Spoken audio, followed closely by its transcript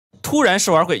突然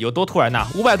试玩会有多突然呢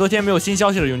？500多天没有新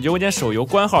消息的永劫无间手游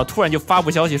官号突然就发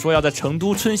布消息说要在成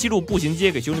都春熙路步行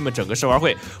街给兄弟们整个试玩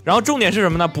会，然后重点是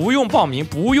什么呢？不用报名，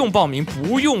不用报名，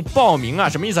不用报名啊！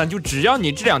什么意思啊？就只要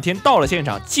你这2天到了现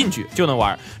场进去就能玩。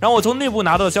然后我从内部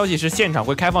拿到的消息是，现场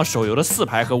会开放手游的4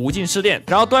排和无尽试炼，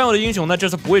然后端游的英雄呢这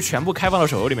次不会全部开放到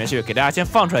手游里面去，给大家先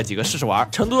放出来几个试试玩。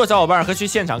成都的小伙伴和去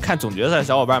现场看总决赛的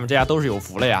小伙伴们，这家都是有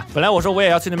福了呀！本来我说我也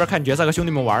要去那边看决赛和兄弟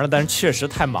们玩了，但是确实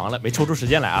太忙了，没抽出时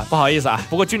间来啊，不好意思啊。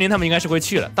不过君临他们应该是会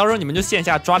去了，到时候你们就线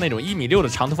下抓那种1.6米的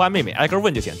长头发妹妹，挨个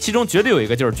问就行，其中绝对有一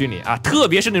个就是君临啊，特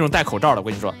别是那种戴口罩的，我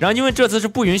跟你说。然后因为这次是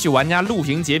不允许玩家录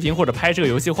屏、截屏或者拍摄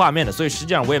游戏画面的，所以实际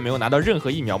上我也没有拿到任何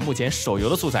1秒目前手游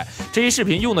的素材。这一视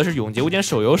频用的是永劫无间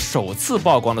手游首次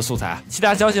曝光的素材啊。其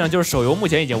他消息呢，就是手游目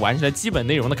前已经完成了基本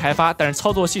内容的开发，但是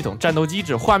操作系统、战斗机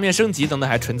制、画面升级等等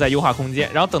还存在优化空间。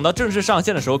然后等到正式上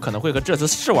线的时候，可能会和这次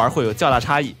试玩会有较大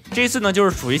差异。这一次呢，就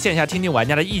是属于线下听听玩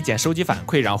家的意见，收集反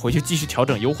馈，然后回去继续调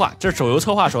整优化。这是手游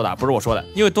策划说的，不是我说的。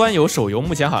因为端游、手游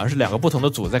目前好像是2个不同的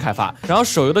组在开发，然后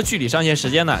手游的具体上线时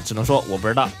间呢，只能说我不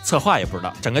知道，策划也不知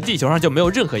道，整个地球上就没有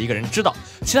任何一个人知道。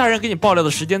其他人给你爆料的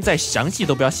时间再详细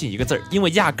都不要信一个字儿，因为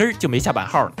压根儿就没下版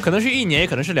号呢。可能是1年，也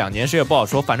可能是2年，谁也不好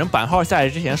说。反正版号下来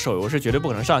之前，手游是绝对不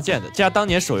可能上线的。这样当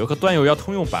年手游和端游要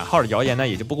通用版号的谣言呢，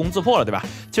也就不攻自破了，对吧？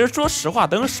其实说实话，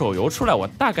等手游出来，我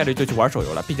大概率就去玩手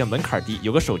游了，毕竟门槛低，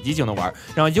有个手机就能玩。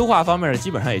然后优化方面呢，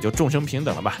基本上也就众生平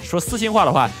等了吧。说私心话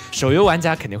的话，手游玩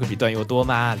家肯定会比端游多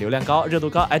嘛，流量高，热度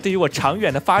高，哎，对于我长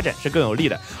远的发展是更有利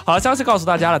的。好，消息告诉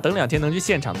大家了，等2天能去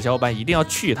现场的小伙伴一定要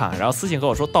去一趟，然后私信和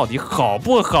我说到底好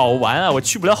不好玩啊？我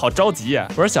去不了，好着急啊！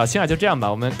我说小青啊，就这样吧，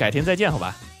我们改天再见，好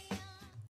吧？